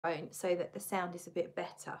so that the sound is a bit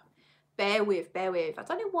better. Bear with. I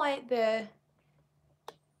don't know why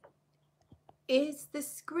is the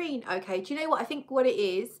screen okay. Do you know what I think what it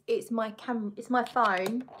is? It's my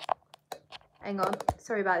phone. Hang on,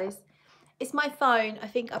 sorry about this. It's my phone. I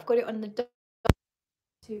think I've got it on the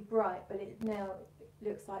too bright, but it now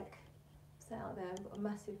looks like it's out there. I've got a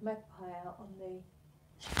massive magpie out on the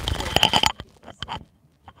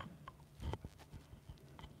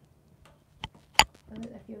I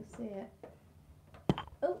don't know if you'll see it.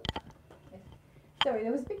 Oh, sorry,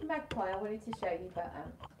 there was a big magpie I wanted to show you, but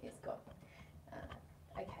it's gone.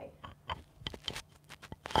 Okay.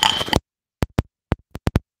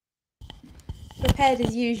 Prepared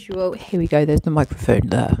as usual. Here we go, there's the microphone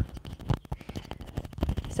there.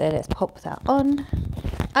 So let's pop that on.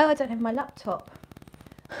 Oh, I don't have my laptop.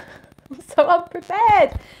 I'm so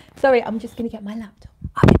unprepared. Sorry, I'm just going to get my laptop.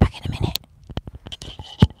 I'll be back in a minute.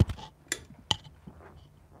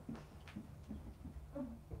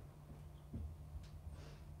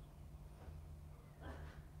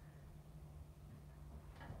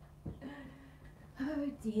 Oh,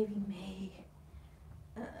 dearie me.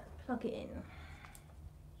 Plug it in.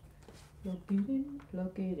 Plug it in,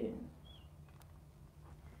 plug it in.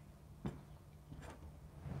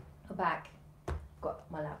 I'm back.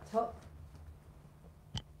 Got my laptop.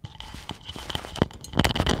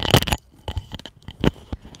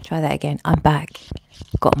 Try that again. I'm back.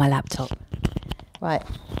 Got my laptop. Right.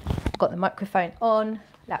 Got the microphone on.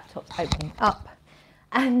 Laptop's opening up.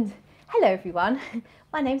 And hello everyone.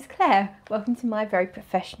 My name's Claire. Welcome to my very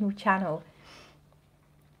professional channel.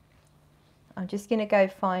 I'm just going to go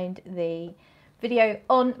find the video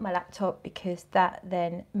on my laptop because that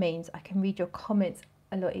then means I can read your comments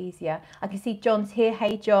a lot easier. I can see John's here.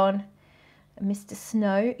 Hey John. Mr.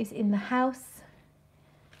 Snow is in the house.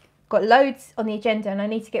 Got loads on the agenda and I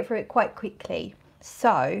need to get through it quite quickly.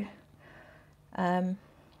 So we've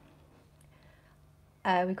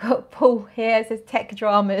got Paul here. It says tech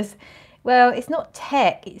dramas. Well, it's not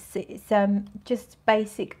tech. It's just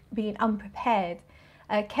basic being unprepared.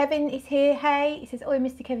 Kevin is here. Hey, he says, oh,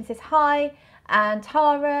 Mr. Kevin says hi. And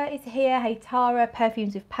Tara is here. Hey, Tara.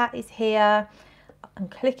 Perfumes with Pat is here. I'm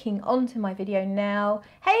clicking onto my video now.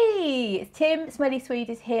 Hey, it's Tim. Smelly Swede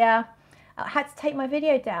is here. I had to take my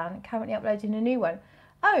video down. Currently uploading a new one.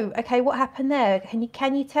 Oh, okay. What happened there?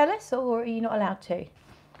 Can you tell us, or are you not allowed to?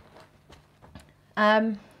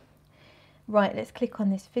 Right. Let's click on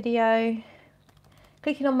this video.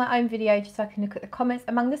 Clicking on my own video just so I can look at the comments.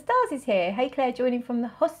 Among the Stars is here. Hey Claire, joining from the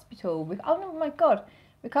hospital. Oh my God,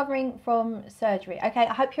 recovering from surgery. Okay,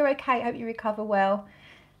 I hope you're okay. I hope you recover well.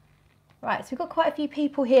 Right, so we've got quite a few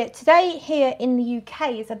people here. Today here in the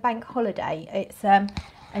UK is a bank holiday. It's a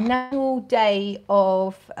national day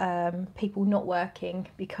of people not working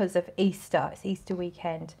because of Easter. It's Easter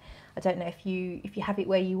weekend. I don't know if you have it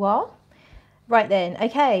where you are. Right then,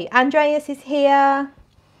 okay. Andreas is here.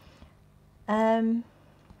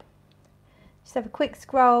 Just have a quick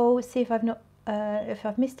scroll, see if I've not if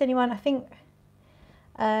I've missed anyone. I think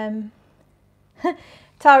Tara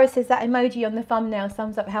says that emoji on the thumbnail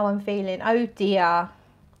sums up how I'm feeling. Oh dear.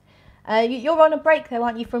 You're on a break though,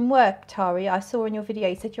 aren't you, from work, Tari? I saw in your video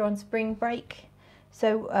you said you're on spring break.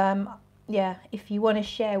 So yeah, if you want to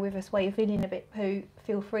share with us why you're feeling a bit poo,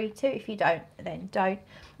 feel free to. If you don't, then don't.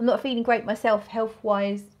 I'm not feeling great myself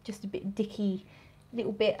health-wise, just a bit dicky, a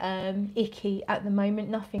little bit icky at the moment.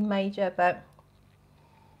 Nothing major, but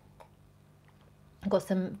I've got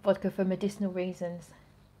some vodka for medicinal reasons.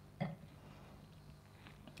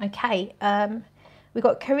 Okay, we've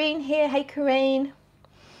got Karine here. Hey Karine.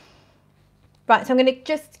 Right, so I'm going to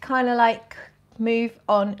just kind of like move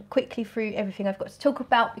on quickly through everything I've got to talk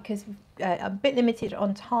about because I'm a bit limited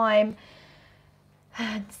on time.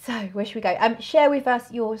 And so where should we go? Share with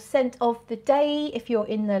us your scent of the day. If you're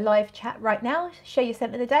in the live chat right now, share your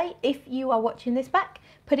scent of the day. If you are watching this back,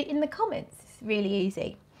 put it in the comments. It's really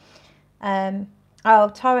easy. Oh,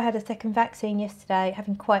 Tara had a second vaccine yesterday,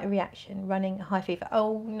 having quite a reaction, running a high fever.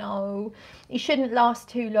 Oh no, it shouldn't last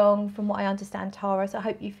too long from what I understand, Tara, so I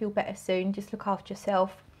hope you feel better soon. Just look after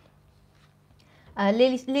yourself.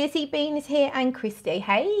 Lizzie Bean is here and Christy.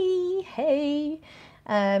 Hey, hey.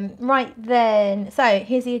 Right then, so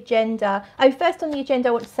here's the agenda. Oh, first on the agenda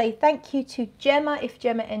I want to say thank you to Gemma. If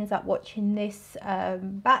Gemma ends up watching this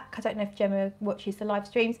back, I don't know if Gemma watches the live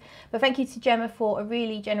streams, but thank you to Gemma for a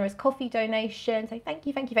really generous coffee donation. So thank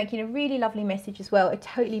you, and a really lovely message as well. It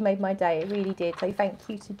totally made my day, it really did. So thank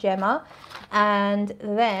you to Gemma. And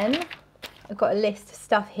then I've got a list of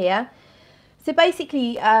stuff here. So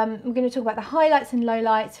basically, we're going to talk about the highlights and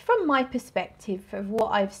lowlights from my perspective of what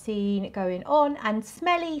I've seen going on, and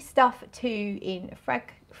smelly stuff too in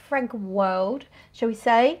frag world, shall we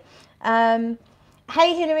say. Hey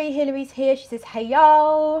Hilary, Hilary's here. She says, hey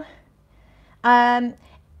y'all.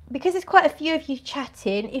 Because there's quite a few of you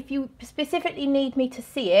chatting, if you specifically need me to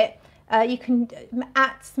see it, you can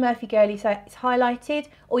at Smurfygurly, so it's highlighted,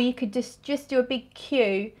 or you could just do a big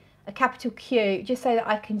Q, a capital Q, just so that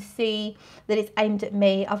I can see that it's aimed at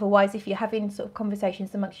me. Otherwise, if you're having sort of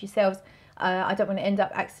conversations amongst yourselves, I don't want to end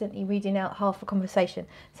up accidentally reading out half a conversation.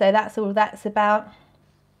 So that's all that's about.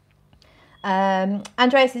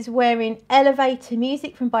 Andreas is wearing Elevator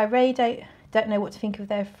Music from Byredo. Don't know what to think of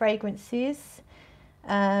their fragrances.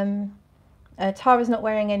 Tara's not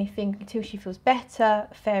wearing anything until she feels better.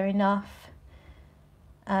 Fair enough.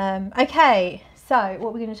 Okay, so what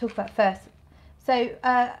are we going to talk about first? So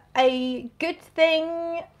a good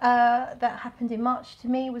thing that happened in March to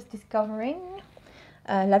me was discovering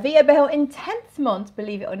La Vie Belle Intensement,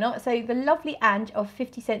 believe it or not. So the lovely Ange of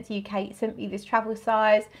 50 Cents UK sent me this travel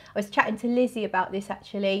size. I was chatting to Lizzie about this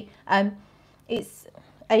actually. It's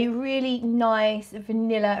a really nice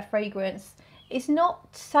vanilla fragrance. It's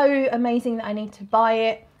not so amazing that I need to buy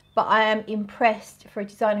it, but I am impressed for a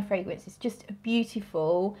designer fragrance. It's just a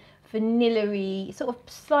beautiful, vanilla-y, sort of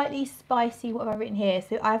slightly spicy, what have I written here?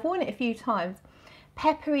 So I've worn it a few times.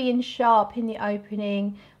 Peppery and sharp in the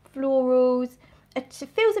opening, florals. It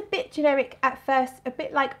feels a bit generic at first, a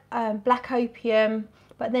bit like black opium,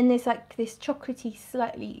 but then there's like this chocolatey,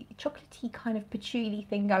 slightly chocolatey kind of patchouli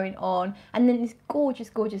thing going on, and then this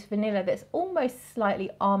gorgeous, gorgeous vanilla that's almost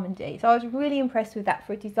slightly almondy. So I was really impressed with that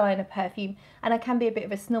for a designer perfume, and I can be a bit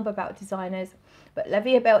of a snob about designers, but La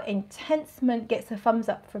Vie Belle Intensement gets a thumbs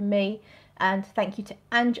up from me, and thank you to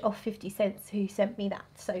Ange of 50 Cents who sent me that.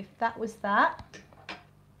 So that was that.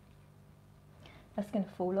 That's going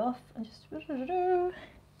to fall off. And just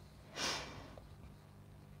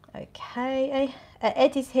okay.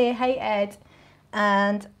 Ed is here. Hey Ed.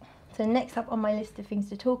 And so next up on my list of things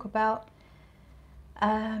to talk about,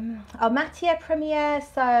 our Matière premiere.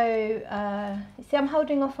 So you see, I'm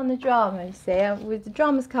holding off on the drama. You see, with the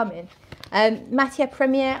drama's coming. Matière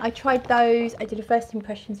premiere. I tried those. I did a first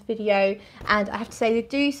impressions video, and I have to say they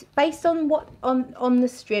do, based on what on the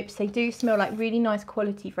strips, they do smell like really nice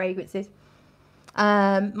quality fragrances.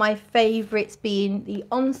 My favourites being the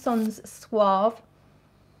Incence Suave,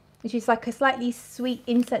 which is like a slightly sweet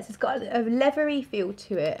incense. It's got a leathery feel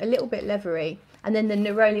to it, a little bit leathery. And then the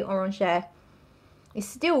Neroli Orangère is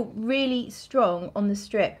still really strong on the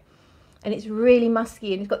strip, and it's really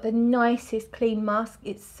musky, and it's got the nicest clean musk.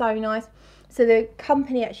 It's so nice. So the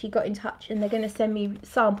company actually got in touch, and they're going to send me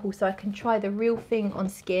samples so I can try the real thing on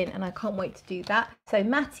skin, and I can't wait to do that. So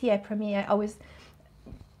Matière premiere, I was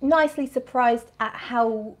nicely surprised at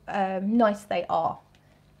how nice they are.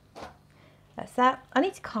 That's that. I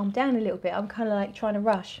need to calm down a little bit. I'm kind of like trying to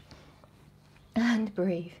rush and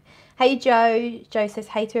breathe. Hey Joe. Joe says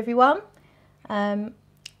hey to everyone. Karine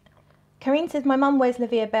says my mum wears La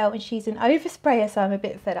Vie Belle and she's an oversprayer, so I'm a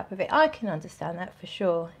bit fed up of it. I can understand that for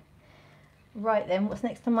sure. Right then, what's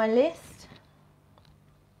next on my list?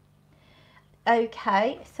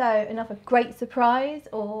 Okay, so another great surprise,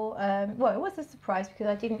 or well, it was a surprise because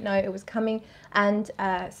I didn't know it was coming, and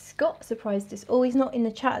Scott surprised us all. He's not in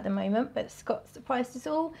the chat at the moment, but Scott surprised us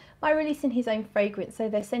all by releasing his own fragrance. So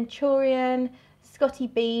the Centurion, Scotty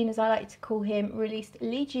Bean, as I like to call him, released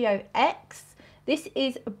Legio X. This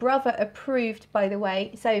is brother approved, by the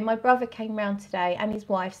way. So my brother came round today, and his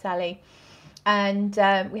wife Sally, and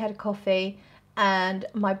we had a coffee. And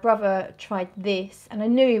my brother tried this, and I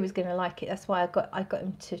knew he was going to like it. That's why I got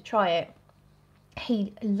him to try it.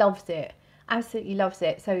 He loves it, absolutely loves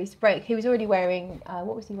it. So he was already wearing,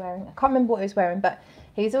 what was he wearing? I can't remember what he was wearing, but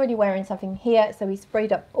he was already wearing something here. So he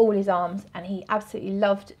sprayed up all his arms, and he absolutely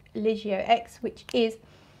loved Legio X, which is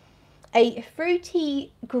a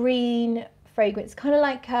fruity green fragrance, kind of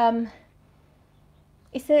like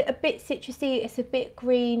it's a bit citrusy. It's a bit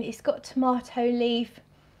green. It's got tomato leaf.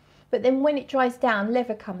 But then when it dries down,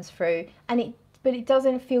 leather comes through, and but it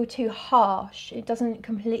doesn't feel too harsh. It doesn't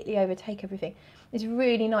completely overtake everything. It's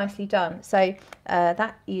really nicely done. So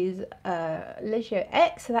that is Legio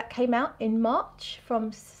X. So that came out in March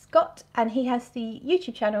from Scott, and he has the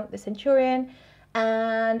YouTube channel, The Centurion.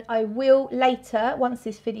 And I will later, once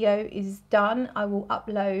this video is done, I will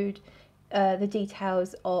upload the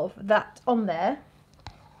details of that on there.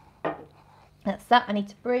 That's that. I need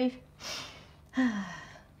to breathe.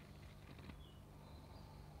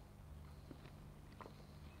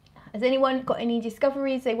 Has anyone got any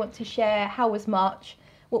discoveries they want to share? How was March?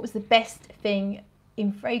 What was the best thing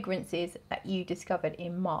in fragrances that you discovered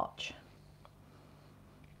in March?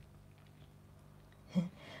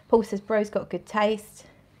 Paul says bro's got good taste.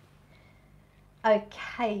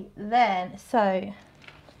 Okay, then, so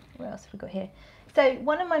what else have we got here? So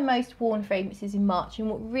one of my most worn fragrances in March, and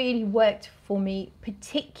what really worked for me,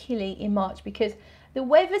 particularly in March, because the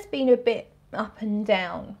weather's been a bit up and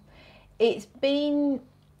down.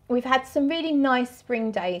 We've had some really nice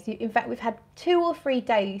spring days. In fact, we've had 2 or 3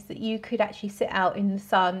 days that you could actually sit out in the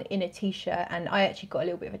sun in a t-shirt, and I actually got a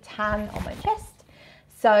little bit of a tan on my chest.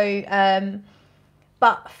 So,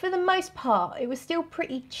 but for the most part, it was still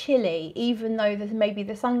pretty chilly, even though maybe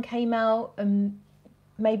the sun came out and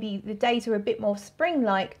maybe the days were a bit more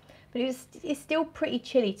spring-like, but it's still pretty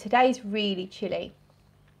chilly. Today's really chilly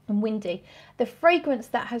and windy. The fragrance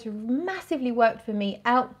that has massively worked for me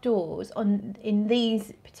outdoors in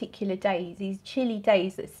these particular days, these chilly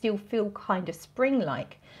days that still feel kind of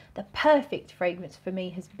spring-like, the perfect fragrance for me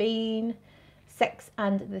has been Sex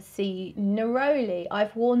and the Sea Neroli.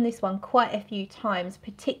 I've worn this one quite a few times,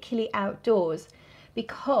 particularly outdoors,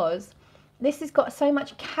 because this has got so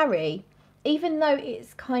much carry. Even though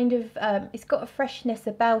it's kind of, it's got a freshness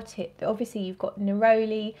about it. Obviously you've got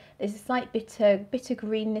neroli, there's a slight bitter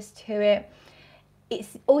greenness to it.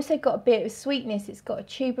 It's also got a bit of sweetness, it's got a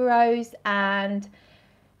tuberose, and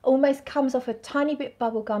almost comes off a tiny bit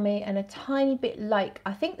bubblegummy and a tiny bit like,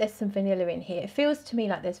 I think there's some vanilla in here. It feels to me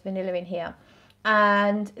like there's vanilla in here.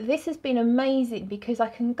 And this has been amazing because I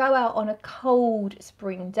can go out on a cold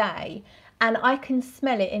spring day and I can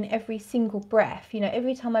smell it in every single breath. You know,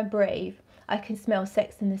 every time I breathe, I can smell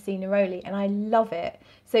Sex and the Sea Neroli, and I love it.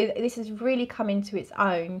 So this has really come into its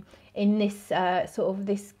own in this sort of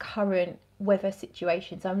this current weather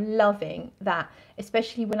situation. So I'm loving that,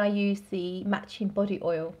 especially when I use the matching body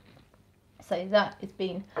oil. So that has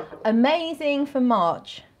been amazing for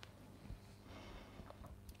March.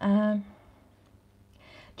 John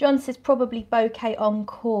says probably Bouquet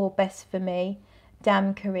Encore best for me.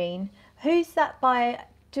 Damn, Karine. Who's that by?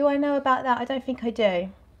 Do I know about that? I don't think I do.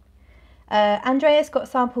 Andrea's got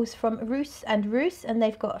samples from Rus and Rus, and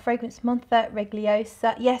they've got a fragrance Montha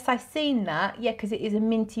Regliosa. Yes, I've seen that. Yeah, because it is a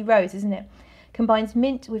minty rose, isn't it? Combines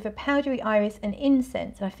mint with a powdery iris and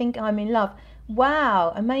incense, and I think I'm in love.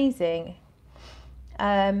 Wow, amazing.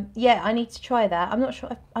 Yeah, I need to try that. I'm not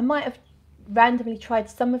sure. I might have randomly tried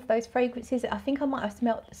some of those fragrances. I think I might have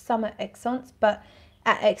smelt some at Incence, but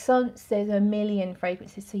at Incence there's a million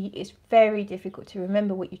fragrances, so it's very difficult to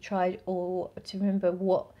remember what you tried or to remember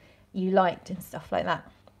what you liked and stuff like that.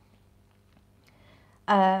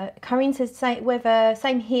 Karine says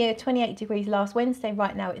same here, 28 degrees last Wednesday.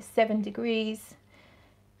 Right now it's 7 degrees.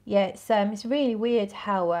 Yeah, it's really weird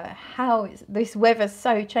how this weather's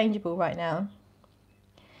so changeable right now.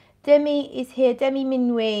 Demi is here. Demi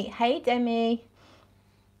Minui. Hey, Demi.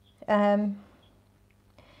 Karine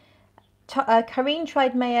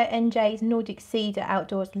tried Maya NJ's Nordic Cedar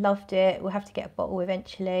outdoors. Loved it. We'll have to get a bottle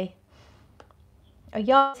eventually.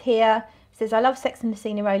 Yard's here. Says, I love Sex and the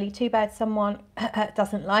Sea Neroli. Too bad someone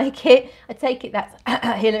doesn't like it. I take it that's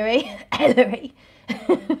Hillary. Hillary.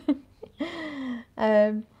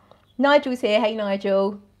 Nigel's here. Hey,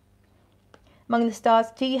 Nigel. Among the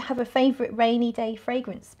stars, do you have a favourite rainy day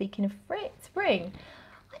fragrance? Speaking of spring,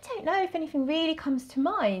 I don't know if anything really comes to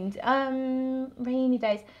mind. Rainy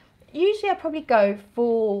days. Usually I probably go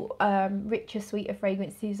for richer, sweeter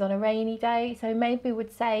fragrances on a rainy day. So maybe would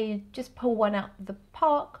say just pull one out of the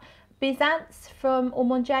park. Byzance from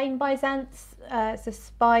Ormonjane Byzance. It's a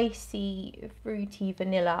spicy, fruity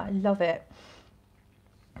vanilla. I love it.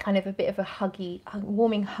 Kind of a bit of a huggy,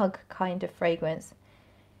 warming hug kind of fragrance.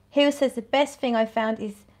 Hill says the best thing I found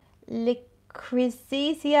is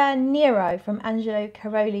Licrizia Nero from Angelo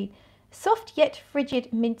Caroli. Soft yet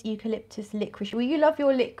frigid mint eucalyptus licorice. Well, you love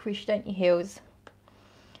your licorice, don't you, Hills?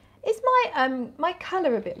 Is my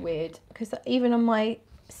colour a bit weird? Because even on my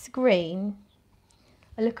screen,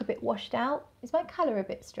 I look a bit washed out. Is my colour a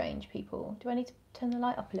bit strange, people? Do I need to turn the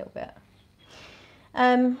light up a little bit?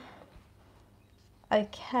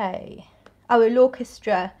 Okay. Oh,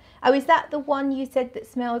 l'orchestra. Oh, is that the one you said that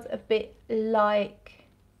smells a bit like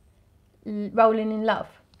Rolling in Love?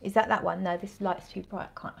 Is that one? No, this light's too bright.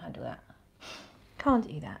 I can't handle that. Can't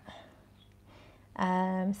do that.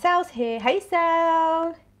 Sal's here. Hey,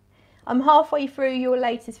 Sal. I'm halfway through your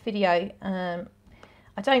latest video. I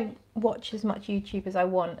don't watch as much YouTube as I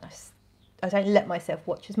want. I don't let myself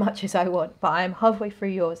watch as much as I want, but I am halfway through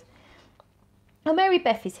yours. Oh, Mary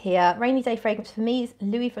Beth is here. Rainy day fragrance for me is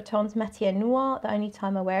Louis Vuitton's Matière Noir, the only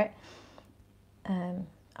time I wear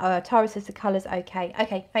it. Tara says the colour's okay.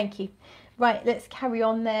 Okay, thank you. Right, let's carry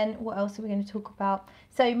on then. What else are we going to talk about?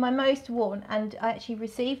 So my most worn, and I actually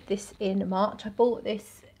received this in March. I bought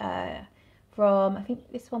this from, I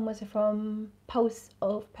think this one was from Pulse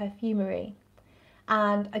of Perfumery.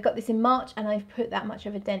 and I got this in March and I've put that much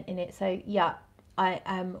of a dent in it. So yeah, I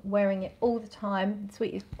am wearing it all the time.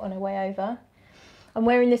 Sweet is on her way over. I'm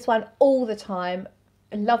wearing this one all the time.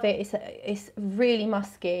 I love it. It's really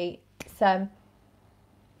musky. It's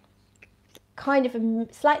kind of a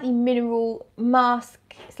slightly mineral musk.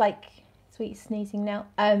 It's like Sweet is sneezing now.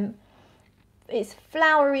 It's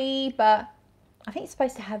flowery, but I think it's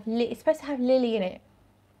supposed to have lily in it.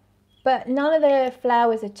 But none of the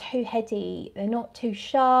flowers are too heady. They're not too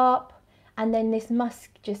sharp. And then this musk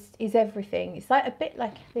just is everything. It's like a bit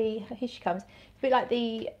like the, here she comes, it's a bit like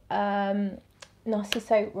the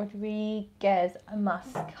Narciso Rodriguez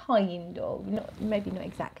musk, kind of. Maybe not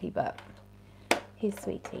exactly, but here's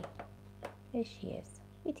Sweetie. There she is.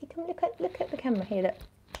 Sweetie, come look at the camera here, look.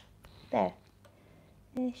 There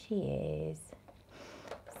she is.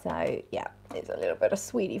 So yeah, it's a little bit of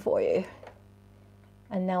Sweetie for you.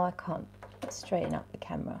 And now I can't straighten up the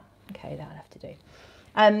camera. Okay, that'll have to do.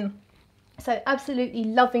 So absolutely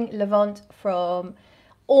loving Levant from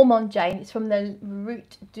Ormond Jane. It's from the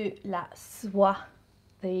Route de la Soie,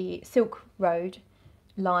 the Silk Road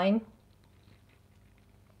line.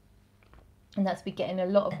 And that's been getting a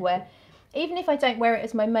lot of wear. Even if I don't wear it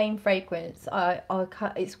as my main fragrance,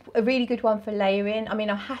 it's a really good one for layering. I mean,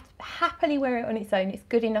 I happily wear it on its own. It's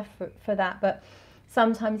good enough for that. But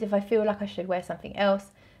sometimes if I feel like I should wear something else,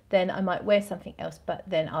 then I might wear something else. But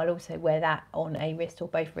then I'll also wear that on a wrist or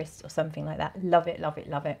both wrists or something like that. Love it, love it,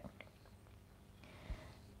 love it.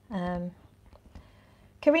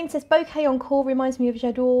 Corinne says, Bouquet Encore reminds me of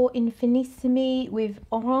J'adore Infinissimi with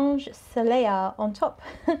Orange Soleil on top.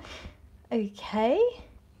 Okay.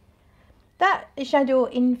 That J'adore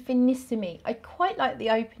Infinissimi, I quite like the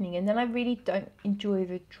opening, and then I really don't enjoy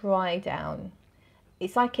the dry down.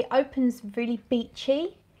 It's like it opens really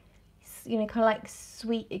beachy, you know, kind of like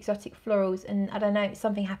sweet exotic florals, and I don't know,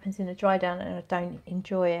 something happens in the dry down and I don't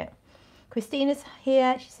enjoy it. Christina's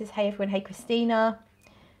here. She says, hey everyone. Hey Christina.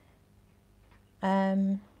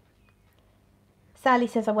 Sally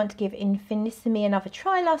says, I want to give Infinissimi another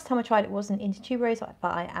try. Last time I tried it wasn't into tuberose,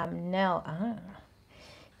 but I am now.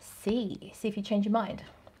 See if you change your mind.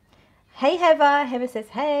 Hey Heather. Heather says,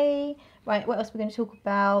 hey. Right, what else are we going to talk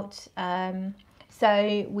about? So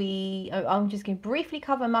I'm just going to briefly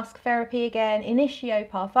cover musk therapy again. Initio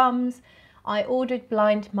Parfums. I ordered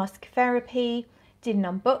blind musk therapy, did an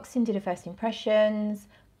unboxing, did a first impressions,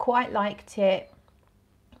 quite liked it,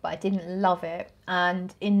 but I didn't love it.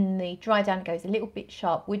 And in the dry down it goes a little bit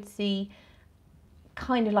sharp woodsy,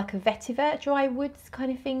 kind of like a vetiver dry woods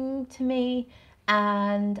kind of thing to me,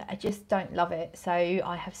 and I just don't love it. So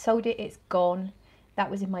I have sold it, it's gone. That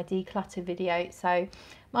was in my declutter video. So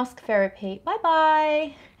musk therapy, bye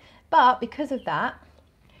bye. But because of that,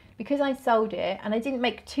 because I sold it and I didn't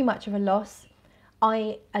make too much of a loss,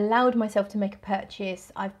 I allowed myself to make a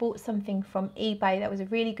purchase. I've bought something from eBay that was a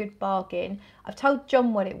really good bargain. I've told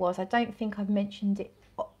John what it was. I don't think I've mentioned it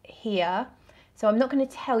here, so I'm not going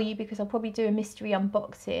to tell you because I'll probably do a mystery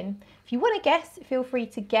unboxing. If you want to guess, feel free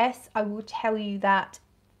to guess. I will tell you that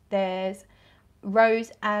there's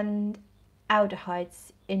rose and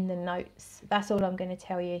aldehydes in the notes. That's all I'm going to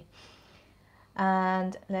tell you.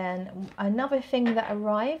 And then another thing that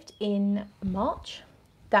arrived in March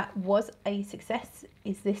that was a success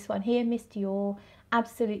is this one here, Miss Dior,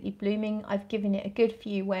 absolutely blooming. I've given it a good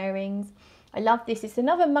few wearings. I love this. It's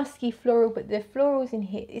another musky floral, but the florals in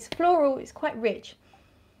here, it's floral, it's quite rich.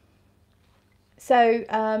 So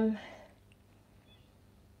and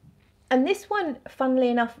this one, funnily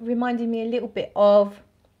enough, reminded me a little bit of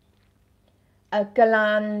a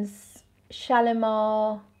Guerlain's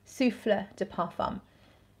Shalimar Souffle de Parfum.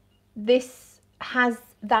 This has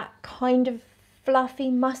that kind of fluffy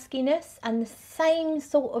muskiness and the same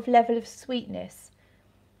sort of level of sweetness.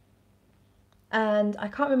 And I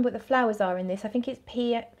can't remember what the flowers are in this. I think it's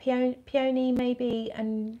peony maybe,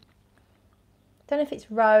 and I don't know if it's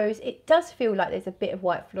rose. It does feel like there's a bit of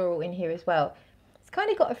white floral in here as well. It's kind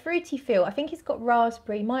of got a fruity feel. I think it's got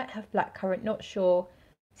raspberry, might have blackcurrant, not sure.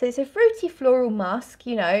 So it's a fruity floral musk,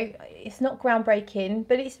 you know, it's not groundbreaking,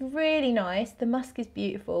 but it's really nice. The musk is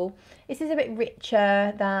beautiful. This is a bit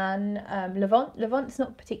richer than Levant. Levant's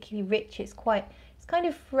not particularly rich. It's kind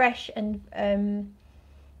of fresh and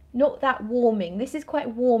not that warming. This is quite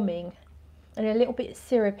warming and a little bit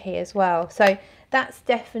syrupy as well. So that's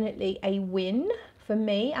definitely a win for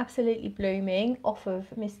me. Absolutely blooming off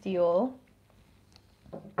of Miss Dior.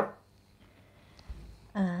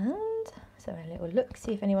 And so a little look,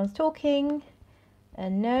 see if anyone's talking.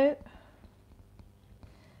 No.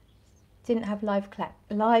 Didn't have live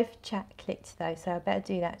chat clicked though, so I better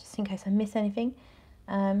do that just in case I miss anything.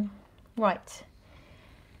 Right.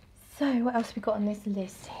 So what else have we got on this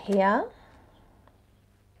list here?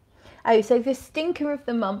 Oh, so the stinker of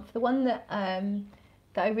the month, the one that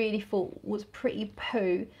that I really thought was pretty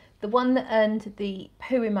poo, the one that earned the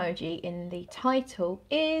poo emoji in the title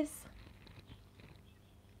is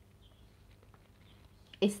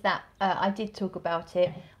that I did talk about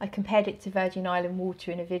it. I compared it to Virgin Island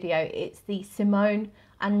water in a video. It's the Simone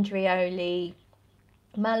Andreoli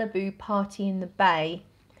Malibu Party in the Bay.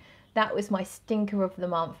 That was my stinker of the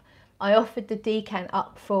month. I offered the decant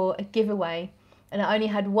up for a giveaway and I only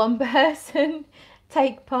had one person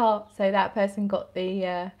take part, so that person got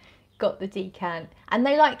the decant and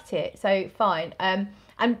they liked it, so fine. And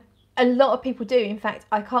a lot of people do. In fact,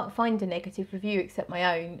 I can't find a negative review except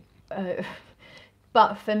my own.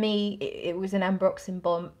 But for me, it was an ambroxan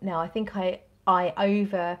bomb. Now I think I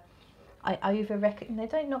over reckon. No,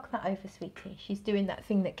 don't knock that over, sweetie. She's doing that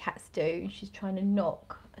thing that cats do. She's trying to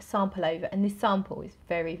knock a sample over, and this sample is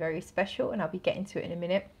very, very special, and I'll be getting to it in a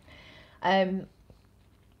minute.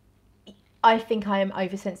 I think I am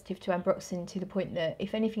oversensitive to ambroxan to the point that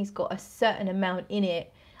if anything's got a certain amount in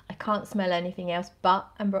it, I can't smell anything else but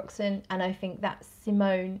ambroxan. And I think that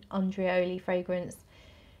Simone Andreoli fragrance,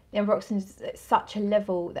 the ambroxan is at such a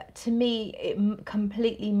level that to me it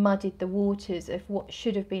completely muddied the waters of what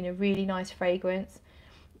should have been a really nice fragrance.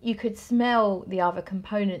 You could smell the other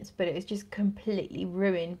components, but it was just completely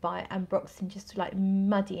ruined by ambroxan just like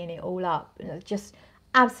muddying it all up. And it was just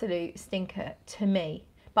absolute stinker to me.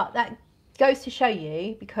 But that goes to show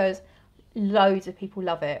you, because loads of people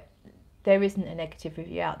love it, there isn't a negative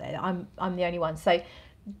review out there. I'm the only one. So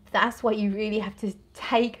that's why you really have to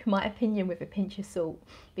take my opinion with a pinch of salt,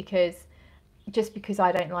 because just because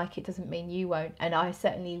I don't like it doesn't mean you won't. And I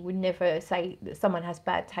certainly would never say that someone has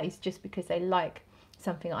bad taste just because they like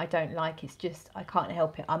something I don't like. It's just, I can't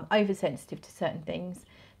help it. I'm oversensitive to certain things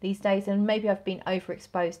these days, and maybe I've been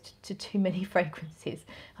overexposed to too many fragrances.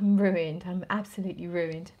 I'm ruined. I'm absolutely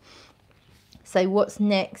ruined. So what's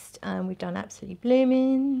next? We've done Absolutely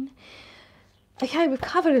Blooming. Okay, we've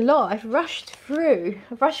covered a lot. I've rushed through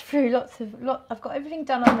I've got everything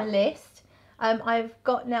done on the list. I've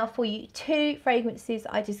got now for you 2 fragrances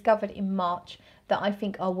I discovered in March that I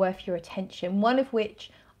think are worth your attention. One of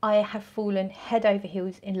which I have fallen head over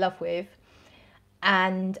heels in love with,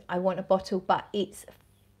 and I want a bottle, but it's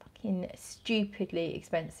fucking stupidly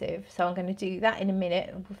expensive. So I'm going to do that in a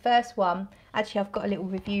minute. The first one, actually I've got a little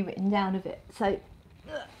review written down of it. So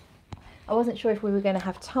I wasn't sure if we were going to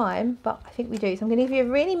have time, but I think we do. So I'm going to give you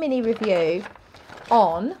a really mini review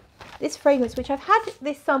on this fragrance, which I've had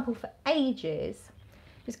this sample for ages.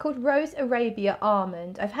 It's called Rose Arabia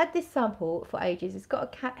Almond. I've had this sample for ages. It's got a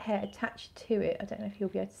cat hair attached to it. I don't know if you'll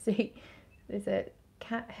be able to see. There's a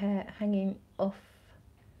cat hair hanging off.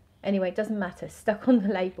 Anyway, it doesn't matter. Stuck on the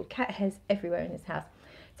label. Cat hairs everywhere in this house.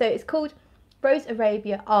 So it's called Rose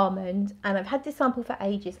Arabia Almond, and I've had this sample for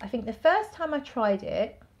ages. I think the first time I tried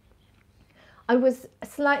it, I was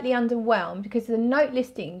slightly underwhelmed because the note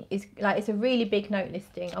listing is like, it's a really big note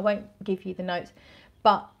listing. I won't give you the notes,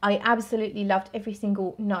 but I absolutely loved every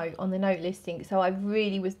single note on the note listing. So I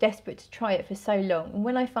really was desperate to try it for so long. And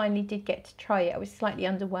when I finally did get to try it, I was slightly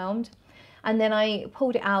underwhelmed. And then I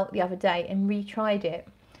pulled it out the other day and retried it.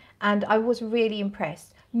 And I was really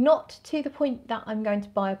impressed. Not to the point that I'm going to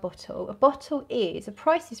buy a bottle. A bottle is, the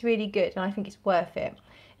price is really good and I think it's worth it.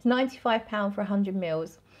 It's £95 for 100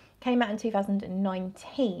 mils. Came out in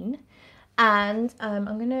 2019, and I'm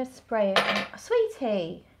going to spray it on.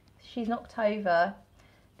 Sweetie, she's knocked over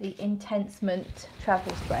the Intensement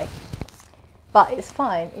travel spray, but it's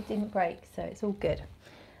fine, it didn't break, so it's all good.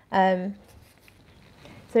 So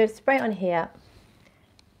spray it on here,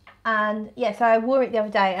 and yeah, so I wore it the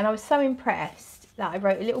other day and I was so impressed that I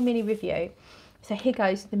wrote a little mini review. So here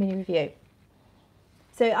goes the mini review.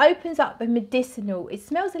 So it opens up a medicinal, it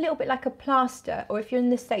smells a little bit like a plaster, or if you're in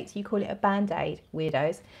the States you call it a band-aid,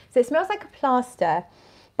 weirdos. So it smells like a plaster,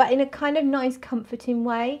 but in a kind of nice comforting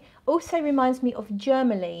way. Also reminds me of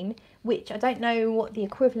Germaline, which I don't know what the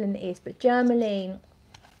equivalent is, but Germaline,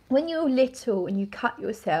 when you're little and you cut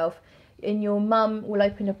yourself, and your mum will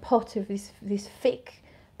open a pot of this thick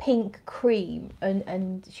pink cream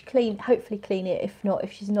and she hopefully clean it. If not,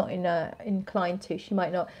 if she's not inclined to, she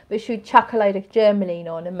might not, but she would chuck a load of Germaline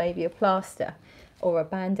on and maybe a plaster or a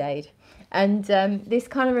band-aid. And this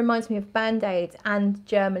kind of reminds me of band-aids and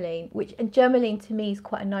Germaline, and Germaline to me is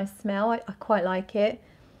quite a nice smell. I quite like it,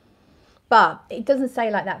 but it doesn't stay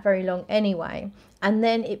like that very long anyway. And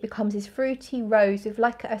then it becomes this fruity rose with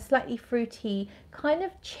like a slightly fruity kind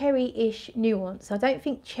of cherry-ish nuance. I don't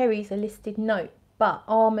think cherry's a listed note, but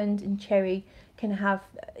almond and cherry can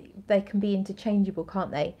be interchangeable,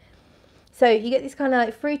 can't they? So you get this kind of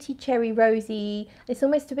like fruity, cherry, rosy. It's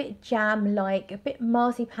almost a bit jam-like, a bit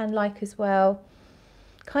marzipan-like as well.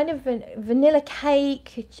 Kind of vanilla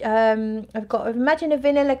cake. I've got, imagine a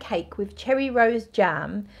vanilla cake with cherry rose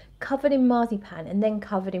jam covered in marzipan and then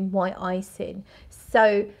covered in white icing.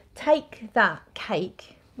 So take that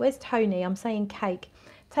cake. Where's Tony? I'm saying cake.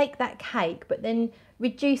 Take that cake, but then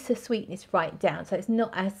reduce the sweetness right down so it's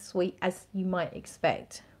not as sweet as you might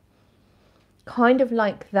expect. Kind of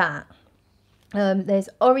like that. There's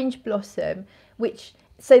orange blossom, which,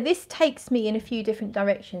 so this takes me in a few different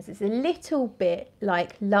directions. It's a little bit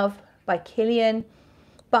like Love by Kilian,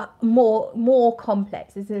 but more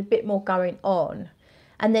complex. There's a bit more going on.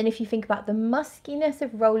 And then if you think about the muskiness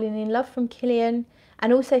of Rolling in Love from Kilian,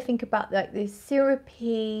 and also think about like the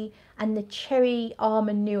syrupy and the cherry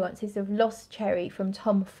almond nuances of Lost Cherry from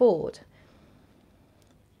Tom Ford.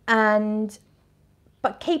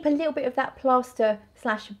 But keep a little bit of that plaster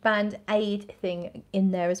 / band-aid thing in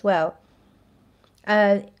there as well.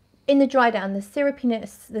 In the dry down, the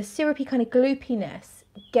syrupiness, the syrupy kind of gloopiness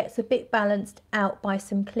gets a bit balanced out by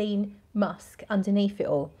some clean musk underneath it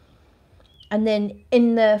all. And then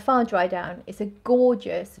in the far dry down, it's a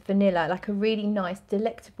gorgeous vanilla, like a really nice,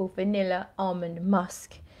 delectable vanilla almond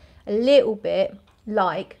musk. A little bit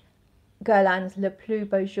like Guerlain's Le Plus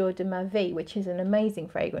Beau Jour de ma Vie, which is an amazing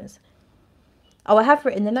fragrance. Oh, I have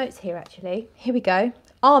written the notes here actually. Here we go.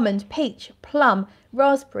 Almond, peach, plum,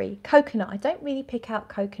 raspberry, coconut. I don't really pick out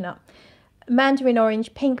coconut. Mandarin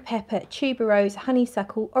orange, pink pepper, tuberose,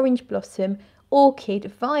 honeysuckle, orange blossom,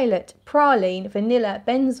 orchid, violet, praline, vanilla,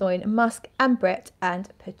 benzoin, musk, ambrette and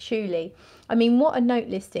patchouli. I mean, what a note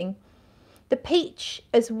listing. The peach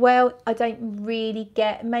as well, I don't really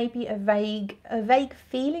get, maybe a vague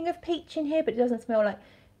feeling of peach in here, but it doesn't smell like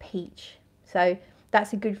peach. So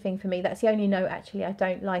that's a good thing for me. That's the only note actually I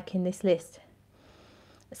don't like in this list.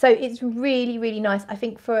 So it's really, really nice. I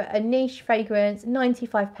think for a niche fragrance,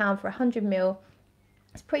 £95 for 100 ml.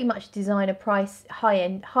 It's pretty much designer price,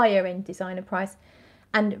 higher end designer price,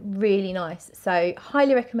 and really nice. So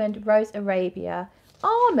highly recommend Rose Arabia.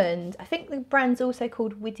 Almond, I think the brand's also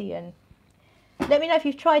called Wydian. Let me know if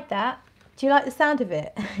you've tried that. Do you like the sound of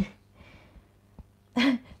it?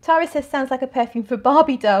 Tara says sounds like a perfume for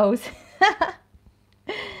Barbie dolls.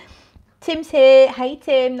 Tim's here. Hey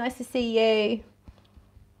Tim, nice to see you.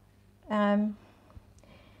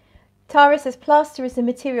 Tara says plaster is the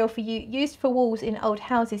material for used for walls in old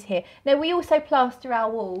houses here. Now we also plaster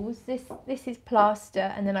our walls. This is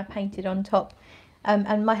plaster and then I painted on top.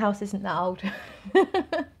 And my house isn't that old.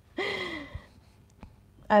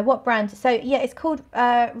 What brand? So yeah, it's called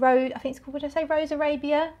Rose. I think it's called, what did I say? Rose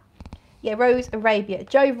Arabia. Yeah, Rose Arabia.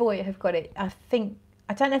 Joe Voigt have got it. I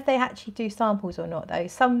don't know if they actually do samples or not though.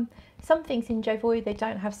 Some things in Joe Voigt they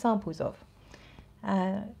don't have samples of.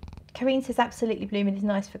 Karine says absolutely blooming is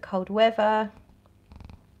nice for cold weather.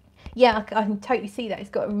 Yeah, I can totally see that. It's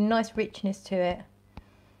got a nice richness to it.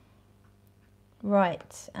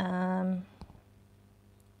 Right.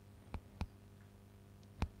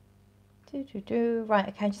 Right,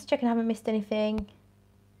 okay, just checking I haven't missed anything.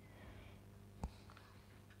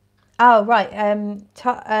 Oh, right.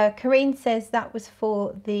 Karine says that was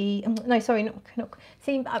for the... no, sorry, not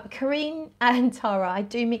see, Karine and Tara, I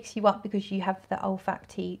do mix you up because you have the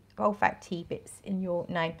olfacty bits in your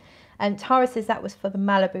name. And Tara says that was for the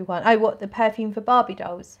Malibu one. Oh, what, the perfume for Barbie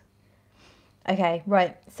dolls? Okay,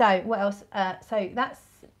 right. So, what else? So, that's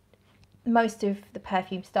most of the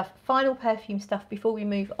perfume stuff. Final perfume stuff before we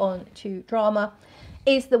move on to drama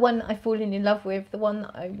is the one that I've fallen in love with, the one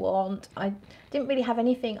that I want. I didn't really have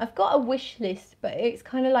anything. I've got a wish list, but it's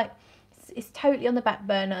kind of like, it's totally on the back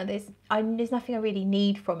burner. There's nothing I really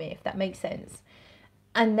need from it, if that makes sense.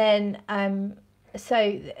 And then,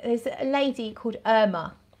 so there's a lady called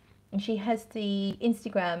Irma, and she has the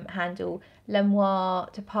Instagram handle L'Amour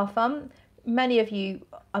de Parfum. Many of you,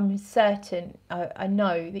 I'm certain, I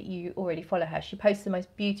know that you already follow her. She posts the most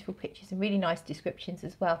beautiful pictures and really nice descriptions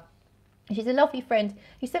as well. She's a lovely friend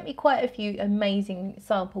who sent me quite a few amazing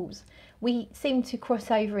samples. We seem to cross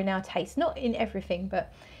over in our taste, not in everything,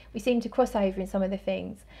 but we seem to cross over in some of the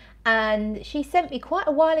things. And she sent me quite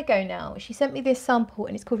a while ago now, she sent me this sample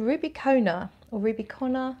and it's called Rubicona, or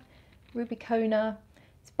Rubicona.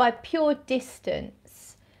 It's by Pure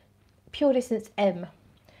Distance M.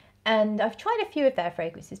 And I've tried a few of their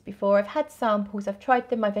fragrances before. I've had samples, I've tried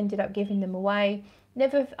them, I've ended up giving them away.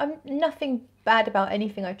 Nothing bad about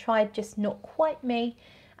anything I tried, just not quite me.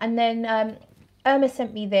 And then Irma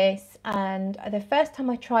sent me this, and the first time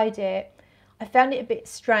I tried it, I found it a bit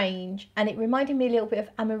strange, and it reminded me a little bit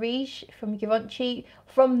of Amarige from Givenchy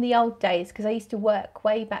from the old days, because I used to work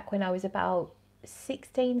way back when I was about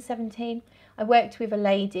 16, 17. I worked with a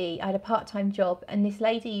lady. I had a part-time job, and this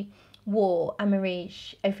lady wore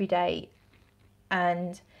Amarige every day,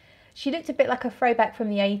 and she looked a bit like a throwback from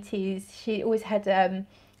the 80s. She always had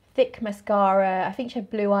thick mascara. I think she had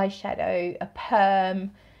blue eyeshadow, a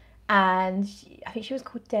perm, and I think she was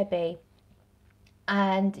called Debbie.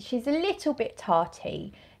 And she's a little bit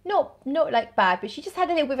tarty. Not like bad, but she just had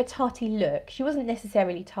a little bit of a tarty look. She wasn't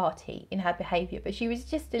necessarily tarty in her behaviour, but she was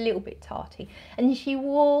just a little bit tarty. And she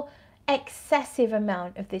wore excessive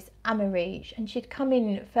amount of this Amarige, and she'd come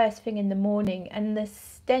in first thing in the morning, and the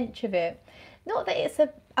stench of it, not that it's a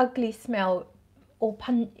ugly smell or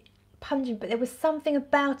pungent, but there was something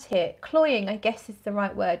about it, cloying I guess is the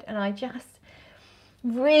right word, and I just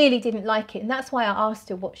really didn't like it. And that's why I asked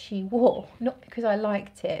her what she wore, not because I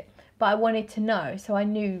liked it, but I wanted to know, so I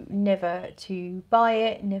knew never to buy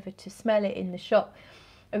it, never to smell it in the shop.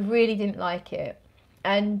 I really didn't like it.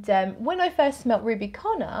 And when I first smelt Ruby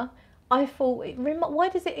Connor, I thought, why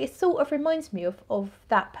does it sort of reminds me of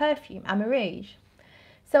that perfume, Amarige.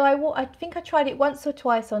 So I think I tried it once or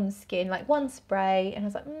twice on the skin, like one spray, and I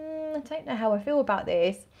was like, I don't know how I feel about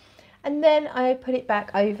this. And then I put it back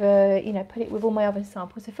over, you know, put it with all my other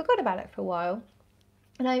samples. I forgot about it for a while,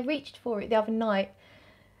 and I reached for it the other night.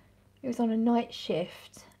 It was on a night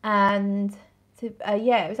shift, and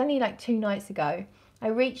yeah, it was only like 2 nights ago. I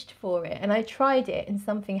reached for it and I tried it, and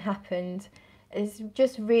something happened. It's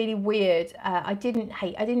just really weird. I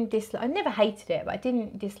never hated it, but I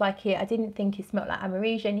didn't dislike it. I didn't think it smelled like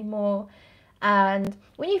Amarige anymore. And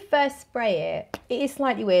when you first spray it, it is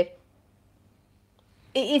slightly weird.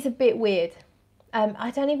 It is a bit weird. I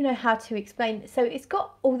don't even know how to explain. So it's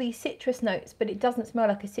got all these citrus notes, but it doesn't smell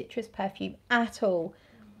like a citrus perfume at all.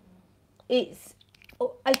 It's,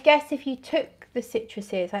 I guess if you took the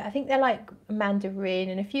citruses, I think they're like mandarin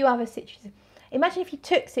and a few other citruses. Imagine if you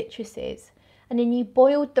took citruses and then you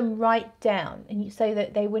boiled them right down, and so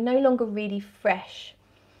that they were no longer really fresh.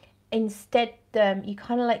 Instead, you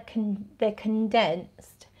kind of like they're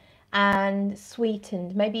condensed and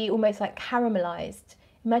sweetened, maybe almost like caramelized.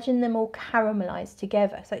 Imagine them all caramelized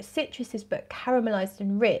together. So it's citruses but caramelized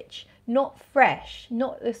and rich, not fresh,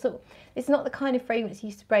 not the sort. It's not the kind of fragrance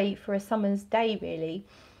you spray for a summer's day, really.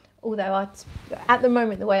 Although at the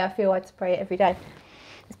moment, the way I feel, I'd spray it every day.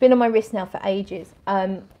 It's been on my wrist now for ages.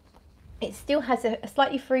 It still has a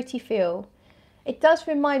slightly fruity feel. It does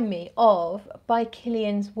remind me of by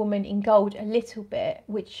Kilian's Woman in Gold a little bit,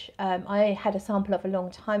 which I had a sample of a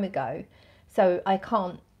long time ago. So I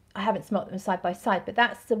haven't smelt them side by side, but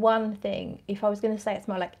that's the one thing. If I was going to say it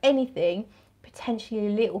smelled like anything, potentially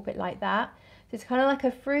a little bit like that. So it's kind of like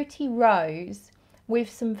a fruity rose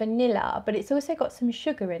with some vanilla, but it's also got some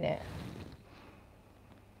sugar in it.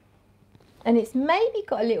 And it's maybe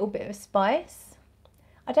got a little bit of spice.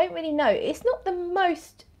 I don't really know. It's not the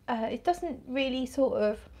most, it doesn't really sort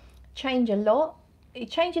of change a lot.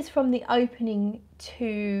 It changes from the opening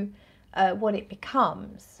to what it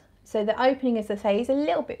becomes. So the opening, as I say, is a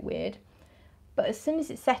little bit weird, but as soon as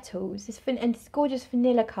it settles, this gorgeous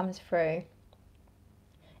vanilla comes through.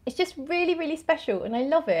 It's just really, really special, and I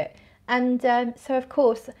love it. And so, of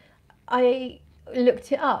course, I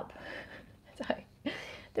looked it up. So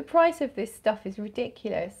the price of this stuff is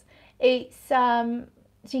ridiculous. It's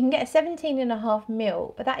so you can get a 17.5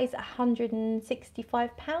 ml, but that is £165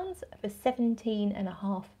 for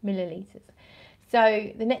 17.5 millilitres.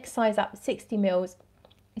 So the next size up, 60 ml, is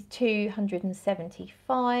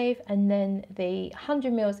 275, and then the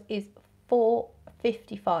 100 ml is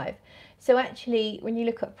 455. So actually, when you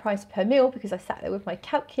look at price per ml, because I sat there with my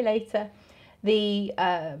calculator, the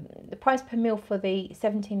price per ml for the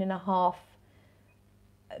 17.5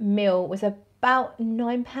 ml was about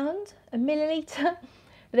 £9 a milliliter.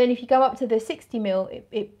 But then if you go up to the 60 ml,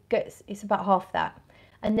 it's about half that.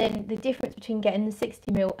 And then the difference between getting the 60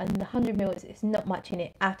 ml and the 100 ml is not much in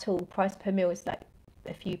it at all. Price per ml is like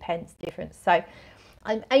a few pence difference. So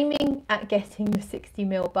I'm aiming at getting the 60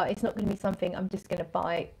 ml, but it's not going to be something I'm just going to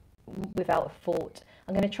buy without a thought.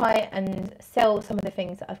 I'm going to try and sell some of the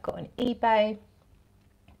things that I've got on eBay.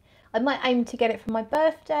 I might aim to get it for my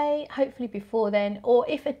birthday, hopefully before then, or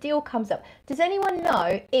if a deal comes up. Does anyone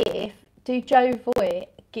know if Joe Voy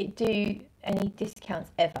do any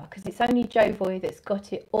discounts ever? Because it's only Joe Voy that's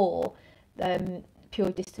got it, or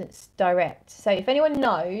Pure Distance Direct. So if anyone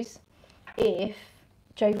knows if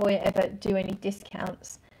Joe Voy ever do any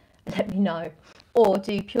discounts, let me know. Or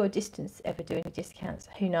do Pure Distance ever do any discounts?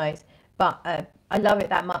 Who knows? But I love it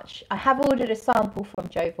that much. I have ordered a sample from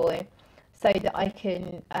Joe Voy so that I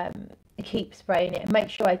can keep spraying it and make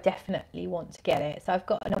sure I definitely want to get it. So I've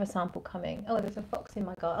got another sample coming. Oh, there's a fox in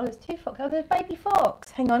my garden. Oh, there's 2 foxes. Oh, there's a baby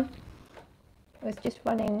fox. Hang on. It was just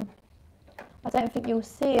running. I don't think you'll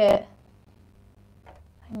see it.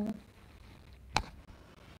 Hang on.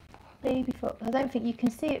 Baby fox. I don't think you can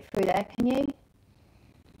see it through there, can you?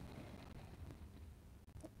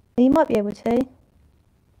 You might be able to.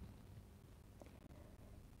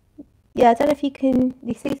 Yeah, I don't know if you can.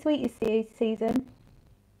 You see Sweetie season.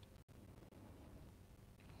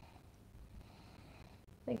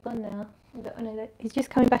 They're gone now. Oh no, he's just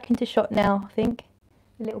coming back into shot now, I think.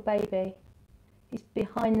 The little baby. He's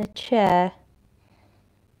behind the chair.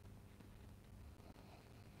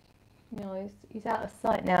 No, he's out of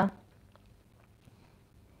sight now.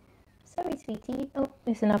 Sorry, sweetie. Oh,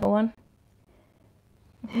 there's another one.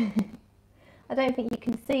 I don't think you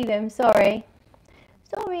can see them. Sorry.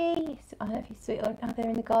 Sorry. I don't know if you see it. Oh, they're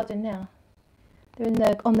in the garden now. They're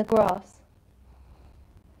on the grass.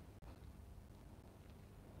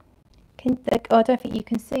 Oh, I don't think you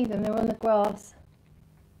can see them. They're on the grass.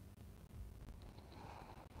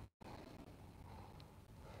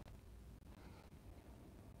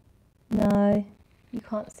 No, you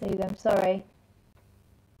can't see them. Sorry.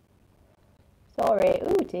 Sorry.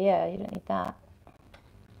 Oh dear, you don't need that.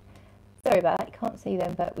 Sorry about that. You can't see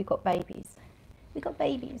them, but we've got babies. We've got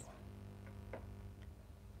babies. Okay.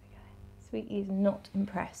 Sweetie is not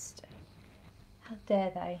impressed. How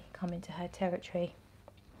dare they come into her territory?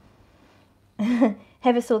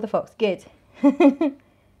 Heather saw the fox. Good.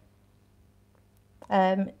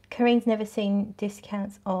 Corinne's never seen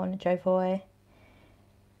discounts on Jovoy.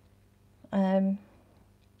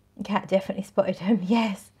 Cat definitely spotted him.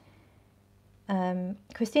 Yes.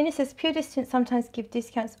 Christina says Pure Distance sometimes give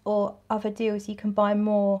discounts or other deals. You can buy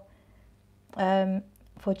more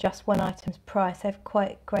for just one item's price. They have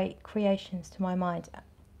quite great creations to my mind.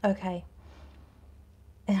 Okay.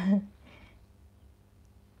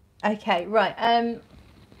 Okay, right.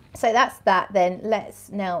 So that's that then.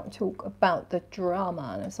 Let's now talk about the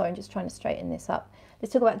drama. I'm sorry, I'm just trying to straighten this up.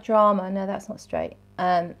 Let's talk about drama. No, that's not straight.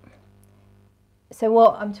 So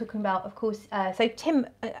what I'm talking about, of course, so Tim,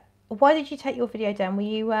 why did you take your video down? Were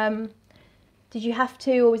you, did you have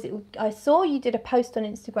to, or was it, I saw you did a post on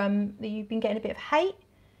Instagram that you've been getting a bit of hate.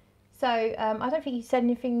 So I don't think you said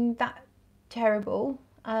anything that terrible.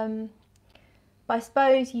 But I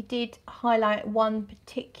suppose you did highlight one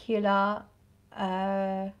particular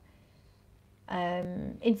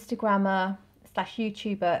Instagrammer /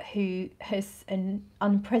 YouTuber who has an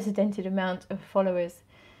unprecedented amount of followers.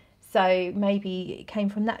 So maybe it came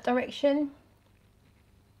from that direction.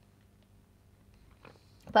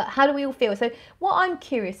 But how do we all feel? So what I'm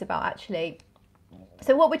curious about actually,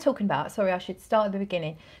 so what we're talking about, sorry, I should start at the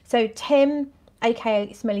beginning. So Tim,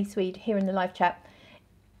 aka Smelly Swede, here in the live chat,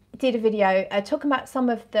 did a video talking about some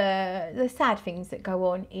of the sad things that go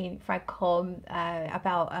on in Fragcom,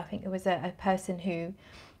 about, I think it was a person who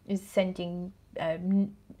is sending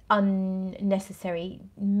unnecessary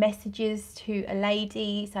messages to a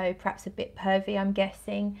lady, so perhaps a bit pervy, I'm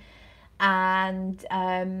guessing. And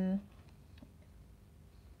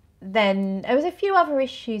then there was a few other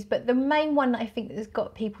issues, but the main one that I think has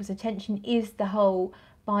got people's attention is the whole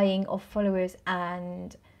buying of followers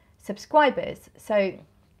and subscribers. So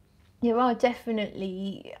there are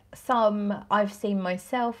definitely some I've seen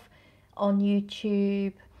myself on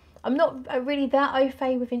YouTube. I'm not really that au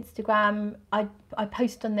fait with Instagram. I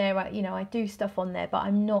post on there, you know, I do stuff on there, but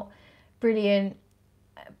I'm not brilliant.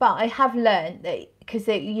 But I have learned that, because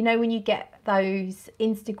you know, when you get those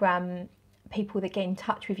Instagram people that get in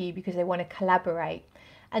touch with you because they want to collaborate,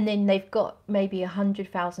 and then they've got maybe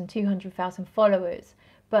 100,000, 200,000 followers,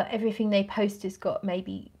 but everything they post has got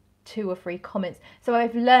maybe 2 or 3 comments. So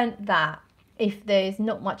I've learned that if there's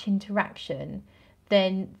not much interaction,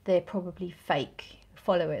 then they're probably fake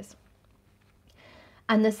followers.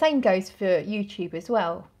 And the same goes for YouTube as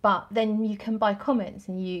well, but then you can buy comments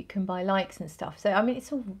and you can buy likes and stuff. So I mean,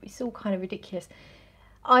 it's all kind of ridiculous.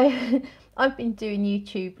 I've been doing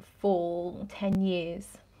YouTube for 10 years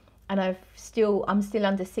and I'm still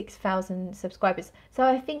under 6,000 subscribers. So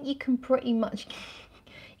I think you can pretty much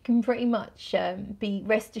be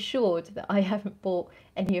rest assured that I haven't bought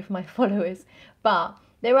any of my followers. But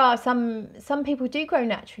there are some people do grow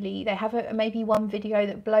naturally. They have maybe one video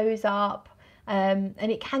that blows up, and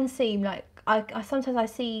it can seem like sometimes I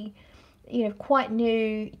see, you know, quite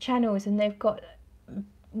new channels and they've got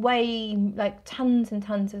way, like, tons and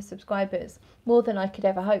tons of subscribers, more than I could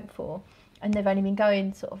ever hope for, and they've only been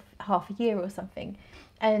going sort of half a year or something.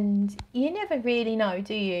 And you never really know,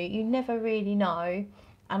 do you? You never really know.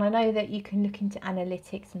 And I know that you can look into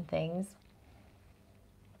analytics and things.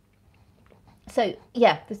 So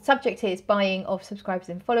yeah, the subject is buying of subscribers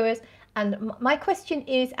and followers. And my question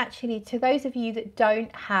is actually to those of you that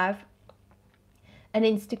don't have an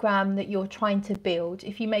Instagram that you're trying to build,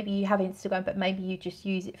 if you maybe you have Instagram but maybe you just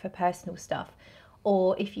use it for personal stuff,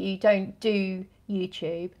 or if you don't do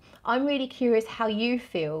YouTube, I'm really curious how you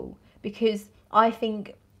feel, because I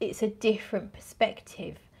think it's a different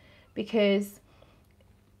perspective, because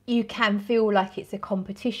you can feel like it's a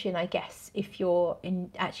competition, I guess, if you're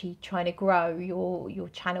actually trying to grow your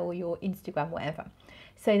channel, your Instagram, whatever.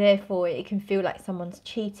 So therefore it can feel like someone's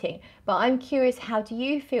cheating. But I'm curious, how do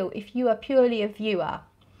you feel if you are purely a viewer,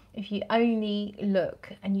 if you only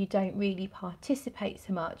look and you don't really participate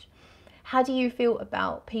so much? How do you feel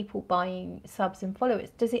about people buying subs and followers?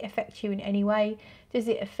 Does it affect you in any way? Does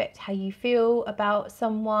it affect how you feel about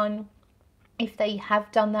someone if they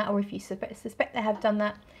have done that, or if you suspect they have done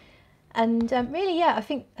that? And really, yeah, I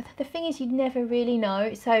think the thing is, you'd never really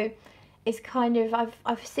know. So it's kind of,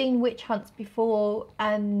 I've seen witch hunts before,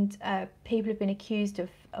 and people have been accused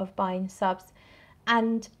of buying subs,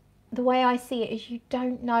 and the way I see it is you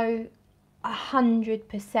don't know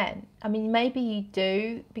 100%. I mean, maybe you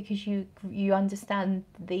do because you understand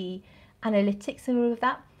the analytics and all of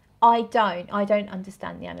that. I don't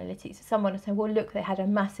understand the analytics. Someone will say, well, look, they had a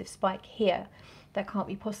massive spike here. That can't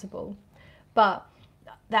be possible. But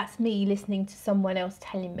that's me listening to someone else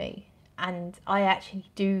telling me. And I actually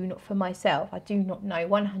do not, for myself, I do not know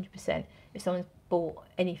 100% if someone's bought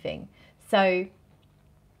anything. So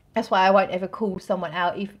that's why I won't ever call someone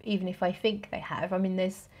out, even if I think they have. I mean,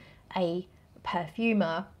 there's a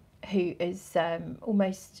perfumer who is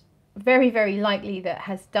almost very, very likely that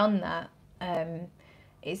has done that.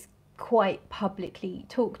 Is quite publicly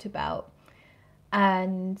talked about.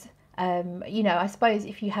 And you know, I suppose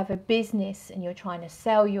if you have a business and you're trying to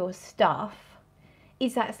sell your stuff,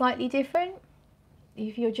 is that slightly different?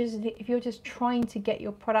 If you're just trying to get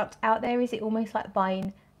your product out there, is it almost like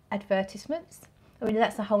buying advertisements? I mean,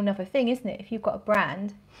 that's a whole nother thing, isn't it? If you've got a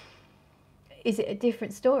brand, is it a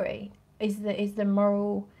different story? Is the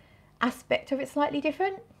moral aspect of it slightly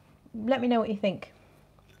different? Let me know what you think.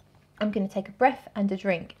 I'm going to take a breath and a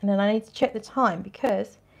drink, and then I need to check the time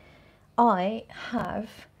because I have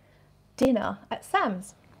dinner at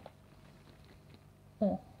Sam's.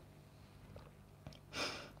 Oh.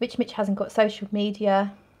 Rich Mitch hasn't got social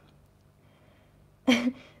media,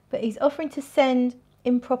 but he's offering to send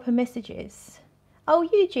improper messages. Oh,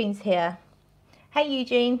 Eugene's here. Hey,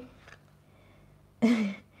 Eugene.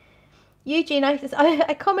 Eugene,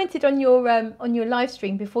 I commented on your live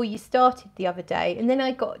stream before you started the other day, and then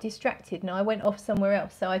I got distracted and I went off somewhere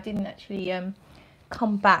else, so I didn't actually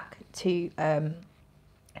come back to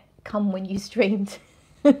come when you streamed.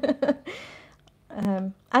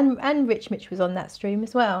 And Rich Mitch was on that stream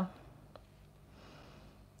as well.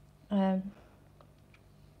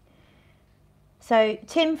 So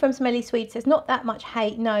Tim from Smelly Swede says, not that much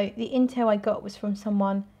hate. No, the intel I got was from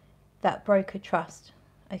someone that broker trust.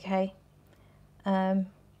 Okay.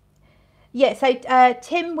 Yeah, so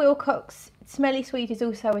Tim Wilcox, Smelly Swede is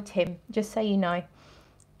also a Tim, just so you know.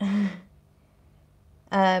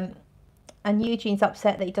 And Eugene's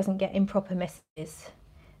upset that he doesn't get improper messages.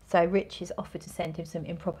 So Rich has offered to send him some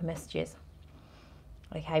improper messages.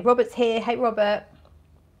 Okay, Robert's here. Hey, Robert.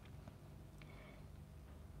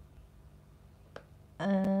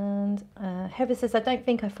 And Heather says, I don't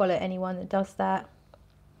think I follow anyone that does that.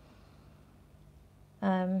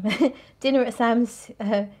 Dinner at Sam's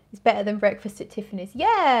is better than breakfast at Tiffany's.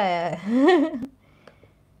 Yeah.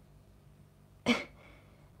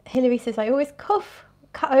 Hilary says, I always cough.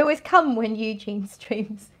 I always come when Eugene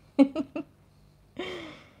streams.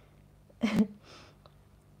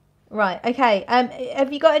 Right, okay.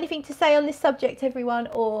 Have you got anything to say on this subject, everyone?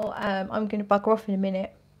 Or I'm going to bugger off in a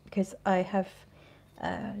minute because I have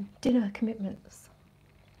dinner commitments.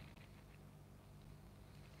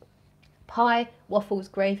 Pie, waffles,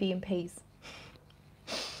 gravy and peas.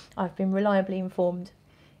 I've been reliably informed.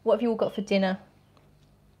 What have you all got for dinner?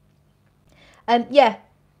 Yeah,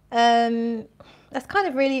 that's kind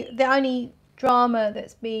of really the only drama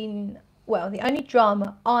that's been, well, the only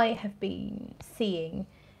drama I have been seeing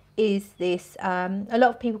is this. A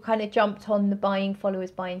lot of people kind of jumped on the buying followers,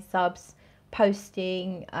 buying subs,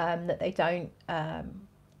 posting that they don't, I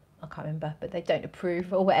can't remember, but they don't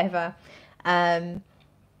approve or whatever.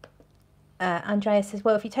 Andrea says,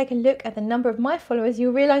 well, if you take a look at the number of my followers,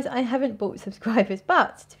 you'll realise I haven't bought subscribers.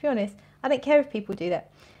 But to be honest, I don't care if people do that.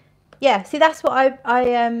 Yeah, see, that's what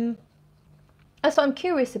that's what I'm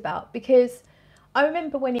curious about, because I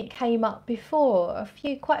remember when it came up before,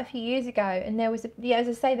 quite a few years ago, and there was, yeah, as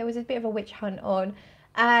I say, there was a bit of a witch hunt on,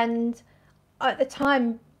 and at the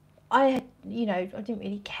time, I had, you know, I didn't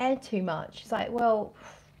really care too much. It's like, well,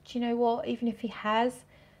 do you know what? Even if he has,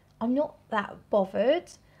 I'm not that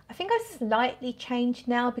bothered. I think I've slightly changed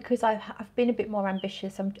now because I've been a bit more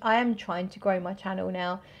ambitious. I am trying to grow my channel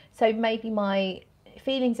now, so maybe my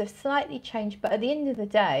feelings have slightly changed, but at the end of the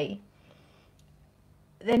day,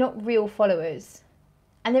 they're not real followers,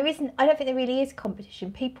 and there isn't. I don't think there really is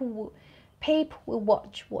competition. People will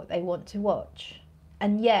watch what they want to watch,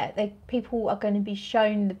 and yeah, people are going to be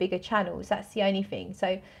shown the bigger channels. That's the only thing.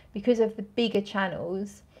 So because of the bigger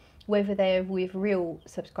channels, whether they're with real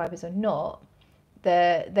subscribers or not,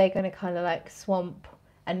 they're going to kind of like swamp,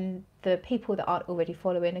 and the people that aren't already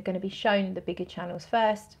following are going to be shown the bigger channels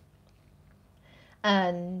first,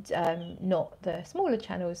 and not the smaller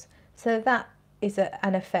channels. So that is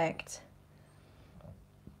an effect.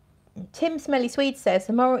 Tim Smelly Swede says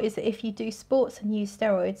the moral is that if you do sports and use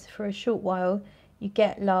steroids for a short while, you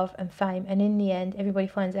get love and fame, and in the end everybody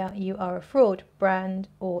finds out you are a fraud, brand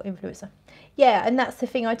or influencer. Yeah, and that's the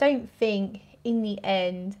thing. I don't think in the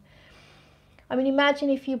end, I mean, imagine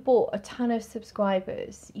if you bought a ton of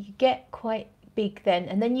subscribers, you get quite big then,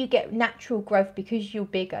 and then you get natural growth because you're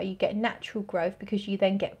bigger. You get natural growth because you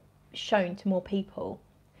then get shown to more people.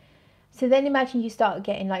 So then imagine you start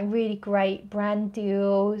getting like really great brand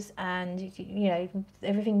deals, and you know,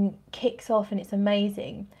 everything kicks off and it's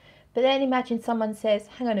amazing. But then imagine someone says,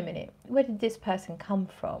 hang on a minute, where did this person come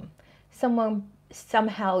from? Someone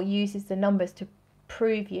somehow uses the numbers to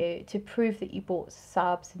prove that you bought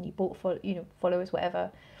subs and you bought followers, whatever,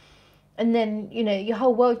 and then your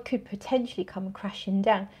whole world could potentially come crashing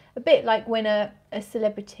down. A bit like when a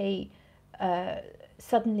celebrity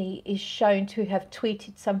suddenly is shown to have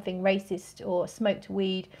tweeted something racist or smoked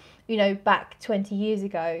weed back 20 years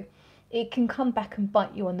ago. It can come back and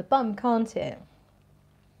bite you on the bum, can't it?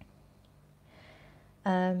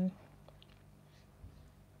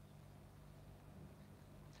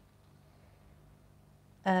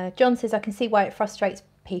 John says, I can see why it frustrates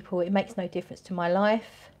people. It makes no difference to my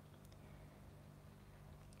life.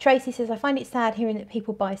 Tracy says, I find it sad hearing that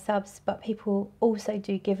people buy subs, but people also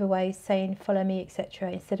do giveaways saying follow me,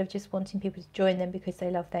 etc., instead of just wanting people to join them because they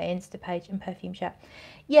love their Insta page and perfume chat.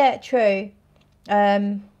 Yeah, true.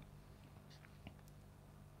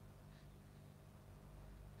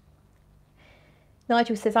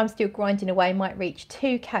 Nigel says, I'm still grinding away, might reach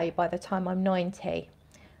 2K by the time I'm 90.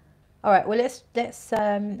 All right, well, let's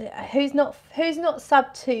who's not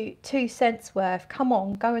subbed to 2 cents worth? Come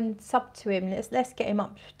on, go and sub to him. Let's get him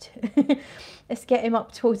up to, let's get him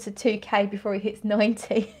up towards the 2K before he hits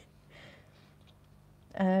 90.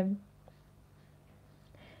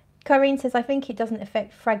 Corrine says, I think it doesn't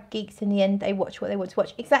affect frag geeks in the end. They watch what they want to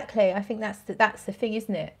watch. Exactly. I think that's the thing,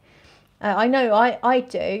 isn't it? I know I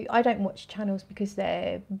do. I don't watch channels because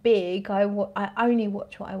they're big. I only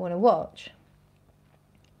watch what I want to watch.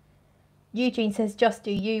 Eugene says, just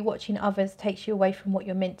do you. Watching others takes you away from what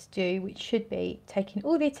you're meant to do, which should be taking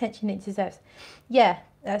all the attention it deserves. Yeah,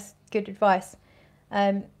 that's good advice.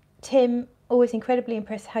 Tim, always incredibly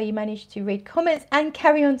impressed how you manage to read comments and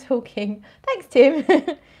carry on talking. Thanks, Tim.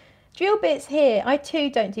 Drill bits here. I too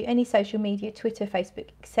don't do any social media, Twitter, Facebook,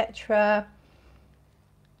 etc.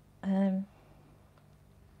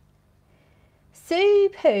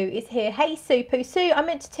 Supu is here. Hey Supu. Sue, I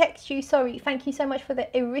meant to text you, sorry. Thank you so much for the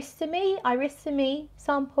Irisame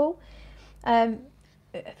sample.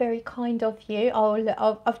 Very kind of you.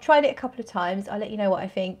 I've tried it a couple of times. I'll let you know what I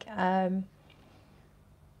think.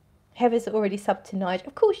 Heather's already subbed to Nigel.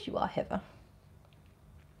 Of course you are, Heather.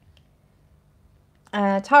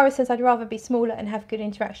 Tara says, I'd rather be smaller and have good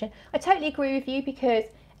interaction. I totally agree with you, because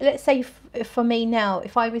let's say for me now,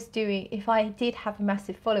 if I did have a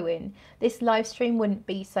massive following, this live stream wouldn't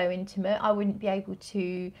be so intimate. I wouldn't be able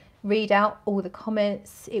to read out all the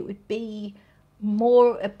comments. It would be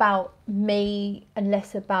more about me and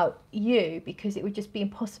less about you, because it would just be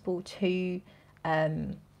impossible to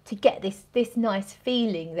get this nice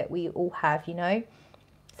feeling that we all have,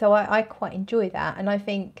 So I quite enjoy that, and I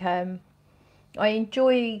think I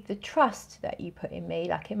enjoy the trust that you put in me.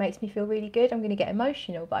 Like, it makes me feel really good. I'm going to get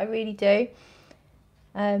emotional, but I really do.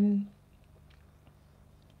 John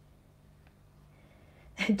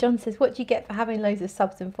says, what do you get for having loads of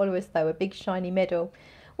subs and followers though? A big shiny medal.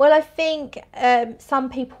 Well, I think some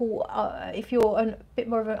people, if you're a bit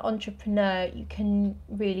more of an entrepreneur, you can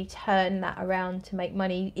really turn that around to make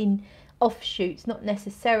money in offshoots, not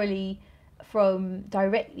necessarily from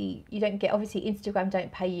directly. You don't get, obviously Instagram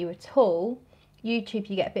don't pay you at all. YouTube,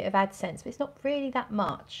 you get a bit of AdSense, but it's not really that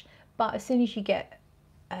much. But as soon as you get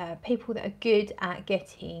people that are good at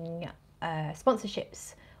getting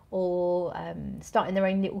sponsorships or starting their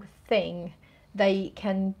own little thing, they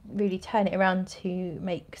can really turn it around to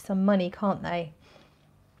make some money, can't they?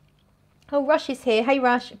 Oh, Rush is here. Hey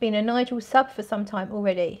Rush, been a Nigel sub for some time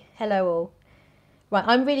already. Hello all. Right,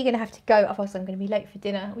 I'm really going to have to go, otherwise I'm going to be late for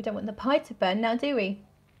dinner. We don't want the pie to burn now, do we?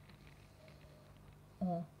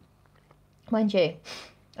 Oh. Mind you,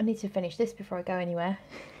 I need to finish this before I go anywhere.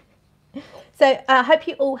 So I hope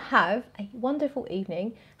you all have a wonderful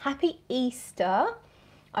evening. Happy Easter.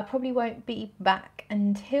 I probably won't be back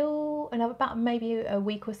until about maybe a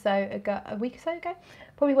week or so ago.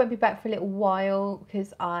 Probably won't be back for a little while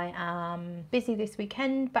because I am busy this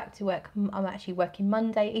weekend. Back to work. I'm actually working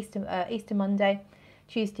Monday, Easter Monday,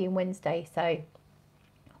 Tuesday and Wednesday. So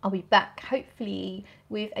I'll be back hopefully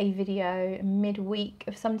with a video midweek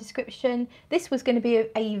of some description. This was going to be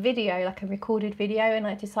a video, like a recorded video, and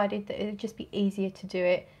I decided that it would just be easier to do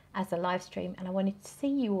it as a live stream, and I wanted to see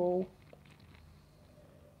you all.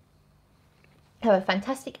 Have a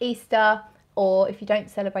fantastic Easter, or if you don't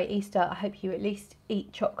celebrate Easter, I hope you at least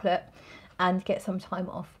eat chocolate and get some time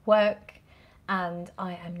off work. And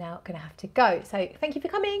I am now going to have to go. So thank you for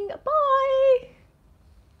coming. Bye.